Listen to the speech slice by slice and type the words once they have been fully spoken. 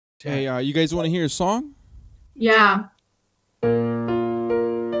Hey, you guys want to hear a song? Yeah.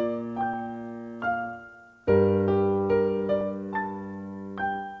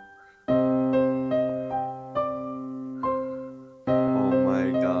 Oh my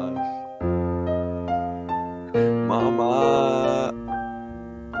gosh. Mama.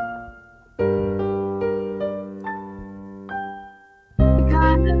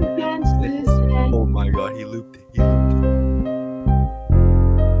 Oh my god, he looped it. He looped it.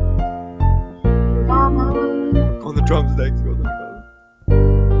 Go on the drums next. Go on the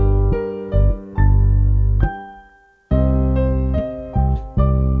drums.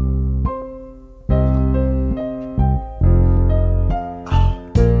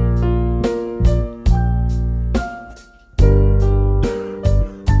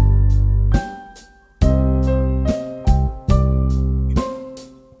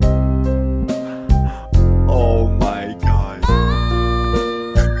 Oh my god.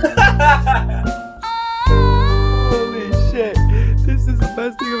 Holy shit. This is the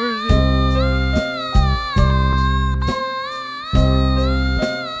best thing I've ever seen.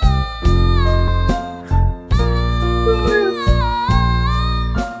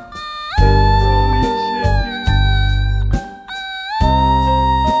 Holy shit, dude.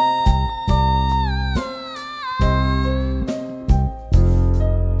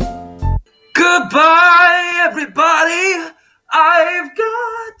 Goodbye, everybody. I've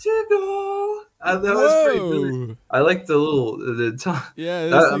got to go. That was pretty good. Whoa. I like the little the time. Yeah,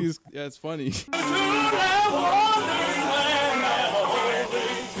 That- this thing is, yeah, it's funny.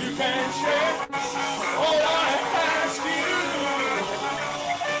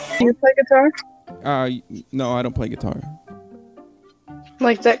 Do you play guitar? No, I don't play guitar.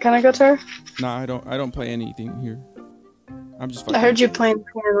 Like that kind of guitar? Nah, I don't play anything here. I'm just I fucking. heard you playing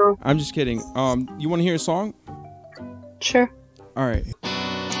piano. I'm just kidding. You want to hear a song? Sure. All right.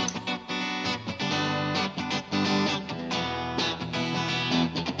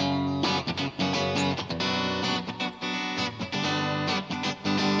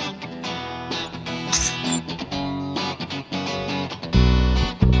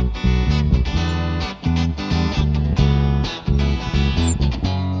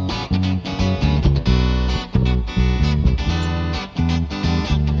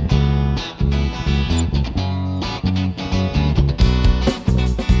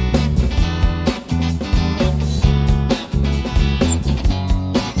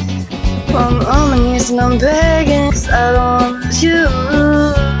 I'm on my knees and I'm begging 'cause I don't lose you.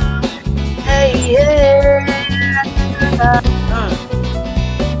 Hey, yeah.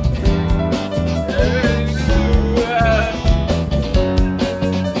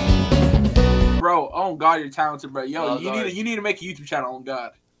 Bro, oh God, you're talented, bro. Yo, Oh, you need to make a YouTube channel. Oh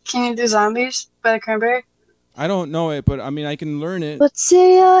God. Can you do Zombies by the Cranberry? I don't know it, but I mean, I can learn it. What's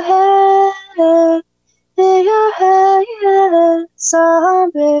in your head? In your head,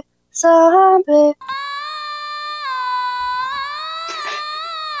 zombie, zombie.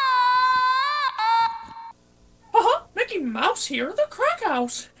 Mickey Mouse here at the crack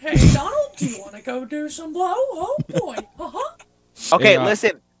house. Hey, Donald, do you want to go do some blow? Oh, boy. Okay, Hey,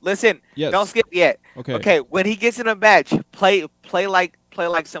 listen. Yes. Don't skip yet. Okay. Okay, when he gets in a match, play like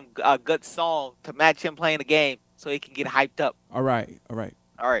some good song to match him playing the game, so he can get hyped up. All right. All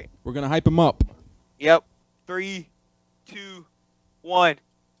right. We're gonna hype him up. Yep. 3, 2, 1.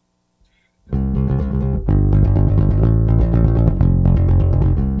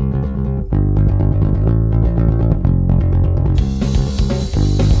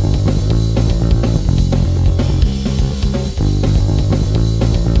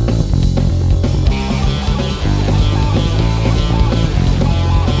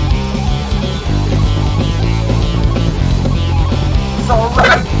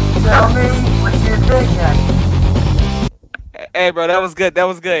 Hey, bro, that was good. That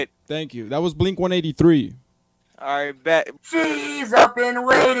was good. Thank you. That was Blink 183. All right, bet. She's up and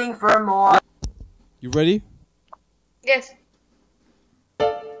waiting for more. You ready? Yes.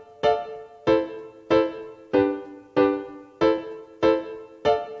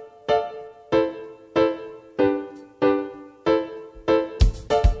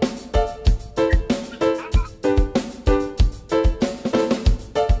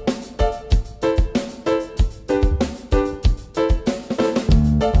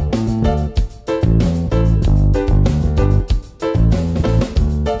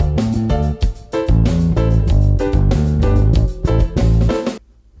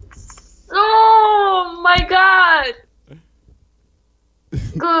 Oh my God.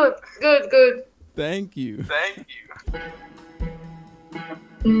 Good, good, good. Thank you.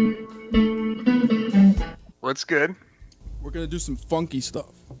 What's good? We're gonna do some funky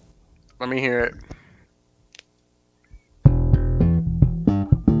stuff. Let me hear it.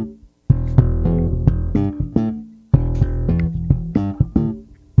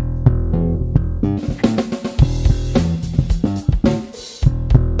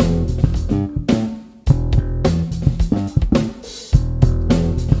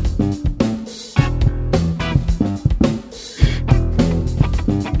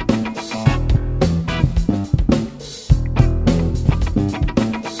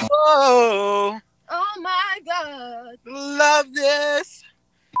 Oh, Oh my god. love this.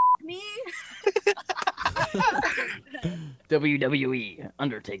 Me? WWE,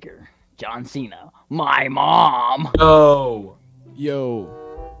 Undertaker, John Cena, my mom. Oh, Yo,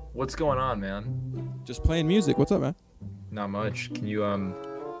 what's going on, man? just playing music. What's up, man? Not much. Can you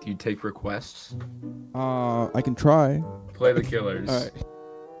do you take requests? I can try. Play the Killers. All right.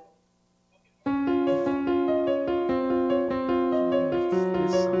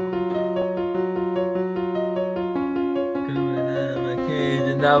 Coming out of my cage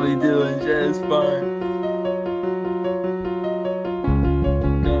and I'll be doing just fine.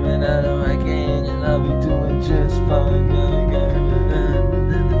 Coming out of my cage and I'll be doing just fine.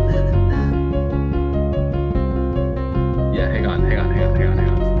 Yeah, hang on.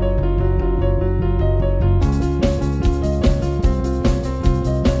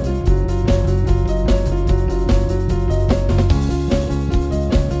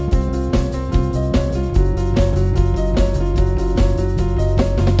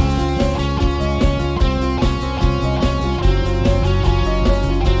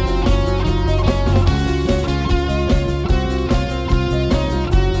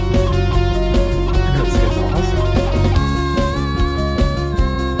 This is awesome.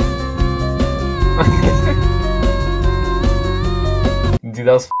 Dude,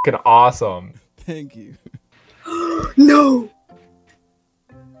 that was fucking awesome. Thank you. No!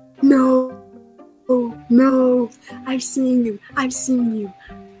 No! Oh, no! I've seen you. I've seen you.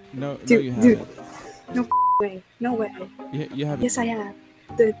 No, Dude, you dude. haven't. No way. No way. You haven't. Yes, I have.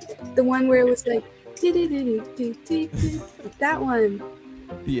 The one where it was like that one.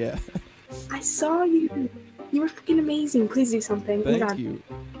 Yeah. I saw you. You were freaking amazing. Please do something. Oh my Thank God. you.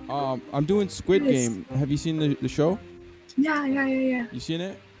 I'm doing SquidGame. Have you seen the show? Yeah. You seen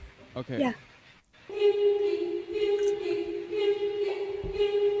it? Okay. Yeah.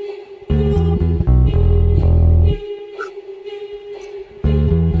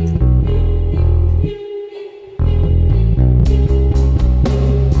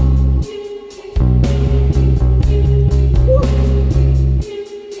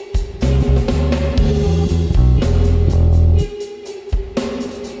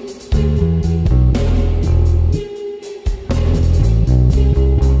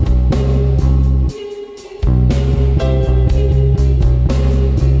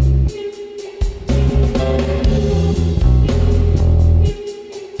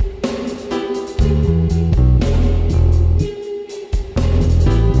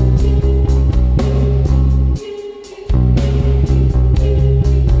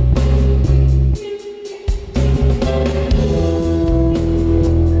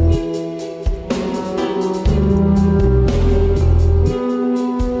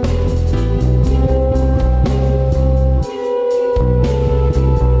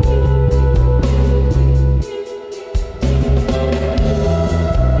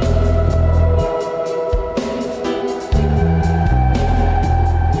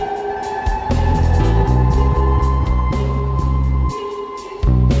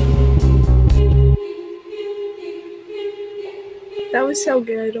 That was so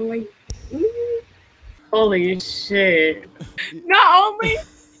good. I'm like, Holy shit. Not only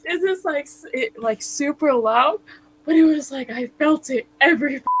is this like super loud, but it was like I felt it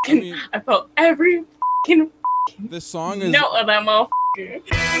every fucking I felt every fucking this song is note of that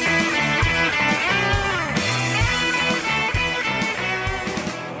motherfucker.